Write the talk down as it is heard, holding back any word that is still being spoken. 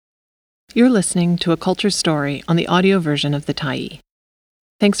You're listening to a culture story on the audio version of The Tyee.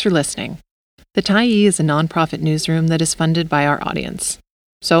 Thanks for listening. The Tyee is a nonprofit newsroom that is funded by our audience.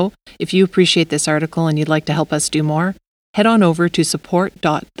 So, if you appreciate this article and you'd like to help us do more, head on over to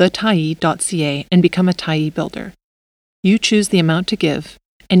support.thetyee.ca and become a Tyee builder. You choose the amount to give,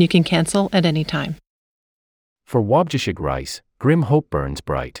 and you can cancel at any time. For Waubgeshig Rice, Grim Hope Burns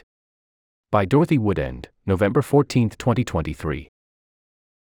Bright. By Dorothy Woodend, November 14, 2023.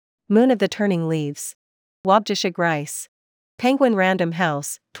 Moon of the Turning Leaves. Waubgeshig Rice. Penguin Random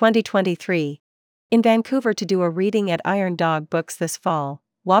House, 2023. In Vancouver to do a reading at Iron Dog Books this fall,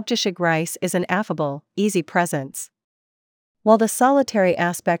 Waubgeshig Rice is an affable, easy presence. While the solitary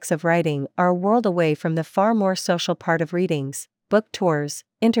aspects of writing are a world away from the far more social part of readings, book tours,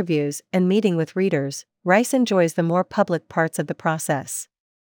 interviews, and meeting with readers, Rice enjoys the more public parts of the process.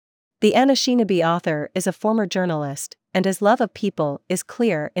 The Anishinaabe author is a former journalist, and his love of people is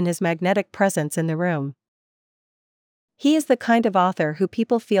clear in his magnetic presence in the room. He is the kind of author who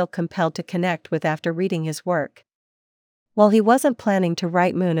people feel compelled to connect with after reading his work. While he wasn't planning to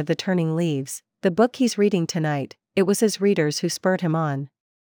write Moon of the Turning Leaves, the book he's reading tonight, it was his readers who spurred him on.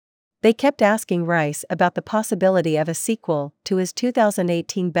 They kept asking Rice about the possibility of a sequel to his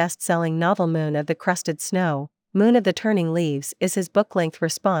 2018 best-selling novel Moon of the Crusted Snow. Moon of the Turning Leaves is his book-length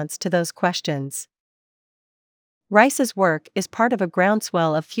response to those questions. Rice's work is part of a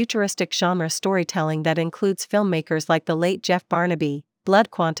groundswell of futuristic genre storytelling that includes filmmakers like the late Jeff Barnaby, Blood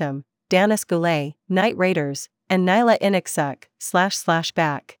Quantum, Danis Goulet, Night Raiders, and Nyla Inniksuk,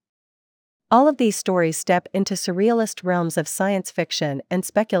 back. All of these stories step into surrealist realms of science fiction and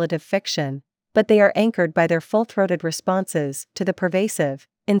speculative fiction, but they are anchored by their full-throated responses to the pervasive,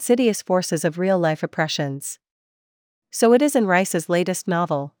 insidious forces of real-life oppressions. So it is in Rice's latest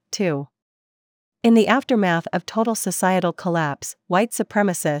novel, too. In the aftermath of total societal collapse, white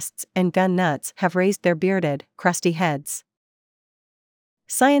supremacists and gun nuts have raised their bearded, crusty heads.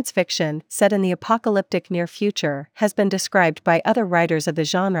 Science fiction, set in the apocalyptic near future, has been described by other writers of the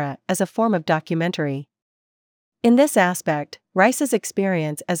genre as a form of documentary. In this aspect, Rice's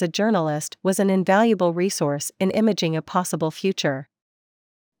experience as a journalist was an invaluable resource in imaging a possible future.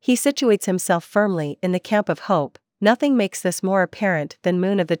 He situates himself firmly in the camp of hope. Nothing makes this more apparent than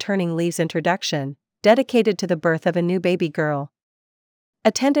Moon of the Turning Leaves' introduction, dedicated to the birth of a new baby girl.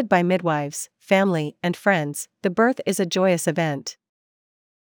 Attended by midwives, family, and friends, the birth is a joyous event.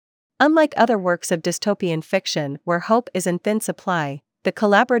 Unlike other works of dystopian fiction where hope is in thin supply, the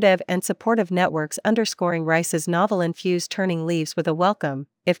collaborative and supportive networks underscoring Rice's novel infuse Turning Leaves with a welcome,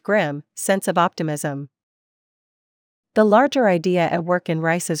 if grim, sense of optimism. The larger idea at work in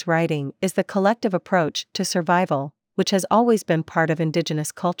Rice's writing is the collective approach to survival, which has always been part of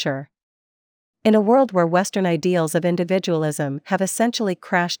Indigenous culture. In a world where Western ideals of individualism have essentially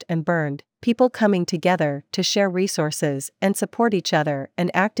crashed and burned, people coming together to share resources and support each other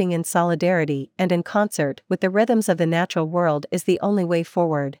and acting in solidarity and in concert with the rhythms of the natural world is the only way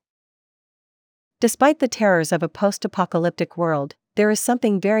forward. Despite the terrors of a post-apocalyptic world, there is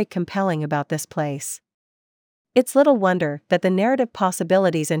something very compelling about this place. It's little wonder that the narrative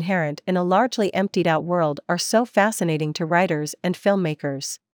possibilities inherent in a largely emptied-out world are so fascinating to writers and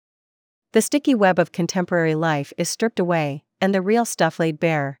filmmakers. The sticky web of contemporary life is stripped away, and the real stuff laid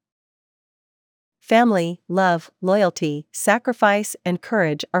bare. Family, love, loyalty, sacrifice, and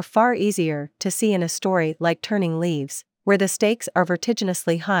courage are far easier to see in a story like Turning Leaves, where the stakes are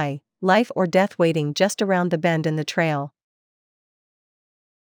vertiginously high, life or death waiting just around the bend in the trail.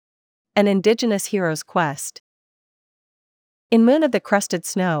 An Indigenous hero's quest. In Moon of the Crusted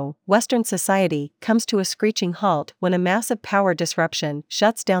Snow, Western society comes to a screeching halt when a massive power disruption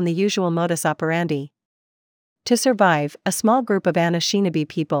shuts down the usual modus operandi. To survive, a small group of Anishinaabe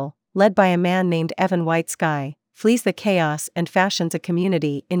people, led by a man named Evan Whitesky, flees the chaos and fashions a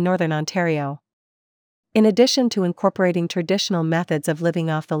community in northern Ontario. In addition to incorporating traditional methods of living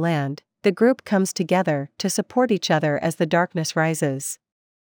off the land, the group comes together to support each other as the darkness rises.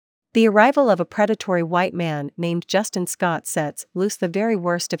 The arrival of a predatory white man named Justin Scott sets loose the very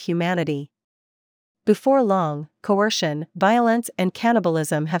worst of humanity. Before long, coercion, violence, and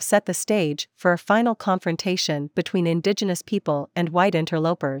cannibalism have set the stage for a final confrontation between Indigenous people and white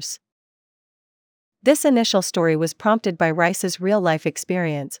interlopers. This initial story was prompted by Rice's real-life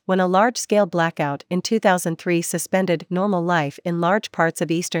experience when a large-scale blackout in 2003 suspended normal life in large parts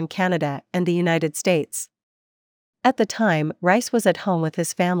of eastern Canada and the United States. At the time, Rice was at home with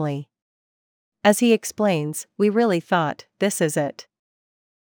his family. As he explains, "We really thought, this is it."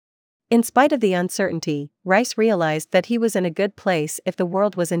 In spite of the uncertainty, Rice realized that he was in a good place if the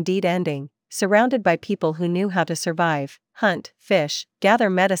world was indeed ending, surrounded by people who knew how to survive, hunt, fish, gather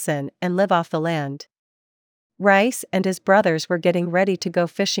medicine, and live off the land. Rice and his brothers were getting ready to go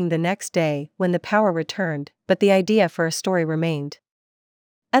fishing the next day when the power returned, but the idea for a story remained.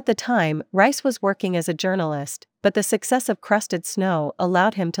 At the time, Rice was working as a journalist, but the success of Crusted Snow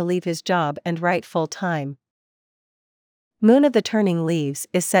allowed him to leave his job and write full-time. Moon of the Turning Leaves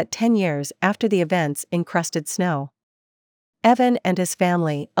is set 10 years after the events in Crusted Snow. Evan and his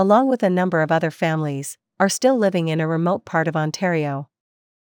family, along with a number of other families, are still living in a remote part of Ontario.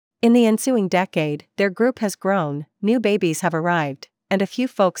 In the ensuing decade, their group has grown, new babies have arrived, and a few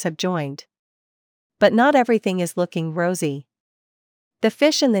folks have joined. But not everything is looking rosy. The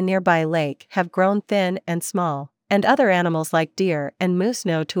fish in the nearby lake have grown thin and small, and other animals like deer and moose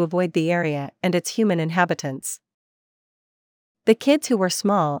know to avoid the area and its human inhabitants. The kids who were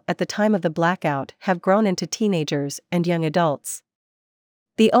small at the time of the blackout have grown into teenagers and young adults.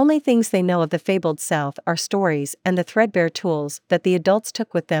 The only things they know of the fabled South are stories and the threadbare tools that the adults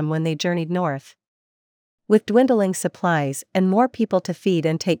took with them when they journeyed north. With dwindling supplies and more people to feed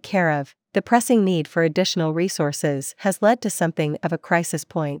and take care of, the pressing need for additional resources has led to something of a crisis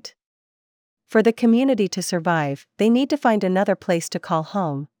point. For the community to survive, they need to find another place to call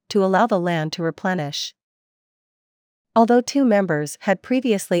home, to allow the land to replenish. Although 2 members had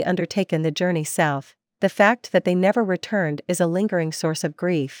previously undertaken the journey south, the fact that they never returned is a lingering source of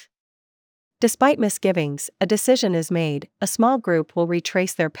grief. Despite misgivings, a decision is made: a small group will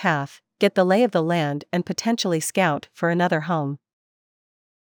retrace their path, get the lay of the land, and potentially scout for another home.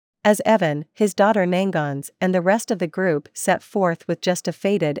 As Evan, his daughter Nangons, and the rest of the group set forth with just a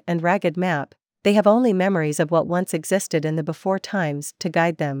faded and ragged map, they have only memories of what once existed in the before times to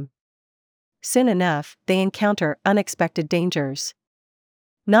guide them. Soon enough, they encounter unexpected dangers.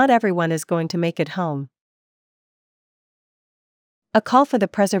 Not everyone is going to make it home. A call for the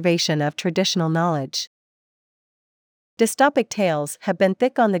preservation of traditional knowledge. Dystopic tales have been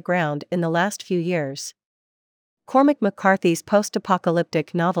thick on the ground in the last few years. Cormac McCarthy's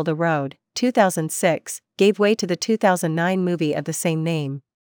post-apocalyptic novel The Road, 2006, gave way to the 2009 movie of the same name.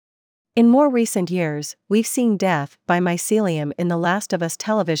 In more recent years, we've seen death by mycelium in the Last of Us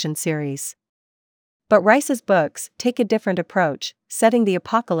television series. But Rice's books take a different approach, setting the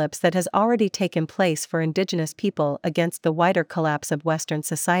apocalypse that has already taken place for Indigenous people against the wider collapse of Western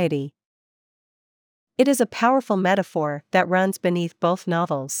society. It is a powerful metaphor that runs beneath both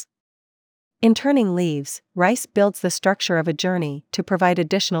novels. In Turning Leaves, Rice builds the structure of a journey to provide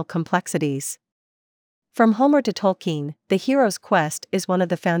additional complexities. From Homer to Tolkien, the hero's quest is one of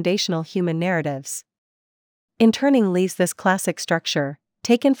the foundational human narratives. In Turning Leaves, this classic structure,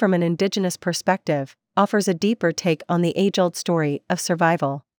 taken from an Indigenous perspective, offers a deeper take on the age-old story of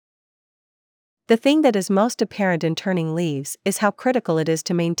survival. The thing that is most apparent in Turning Leaves is how critical it is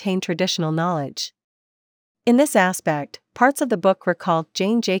to maintain traditional knowledge. In this aspect, parts of the book recall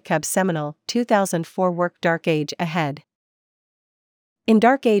Jane Jacobs' seminal 2004 work Dark Age Ahead. In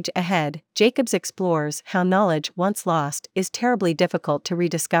Dark Age Ahead, Jacobs explores how knowledge once lost is terribly difficult to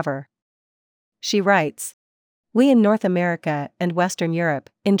rediscover. She writes, "We in North America and Western Europe,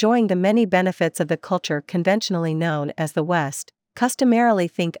 enjoying the many benefits of the culture conventionally known as the West, customarily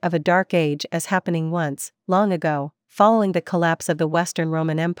think of a dark age as happening once, long ago, following the collapse of the Western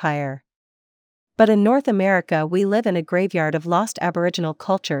Roman Empire. But in North America we live in a graveyard of lost Aboriginal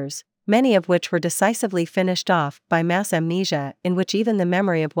cultures, many of which were decisively finished off by mass amnesia, in which even the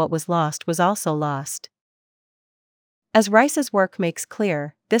memory of what was lost was also lost." As Rice's work makes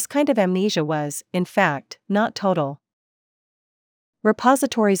clear, this kind of amnesia was, in fact, not total.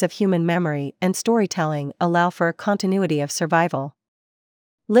 Repositories of human memory and storytelling allow for a continuity of survival.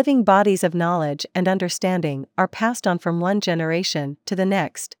 Living bodies of knowledge and understanding are passed on from one generation to the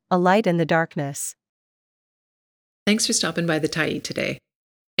next, a light in the darkness. Thanks for stopping by the Tyee today.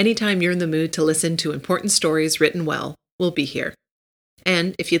 Anytime you're in the mood to listen to important stories written well, we'll be here.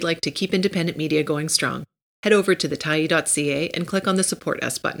 And if you'd like to keep independent media going strong, head over to thetyee.ca and click on the Support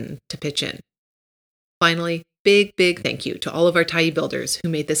Us button to pitch in. Finally, big thank you to all of our Tyee builders who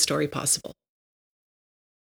made this story possible.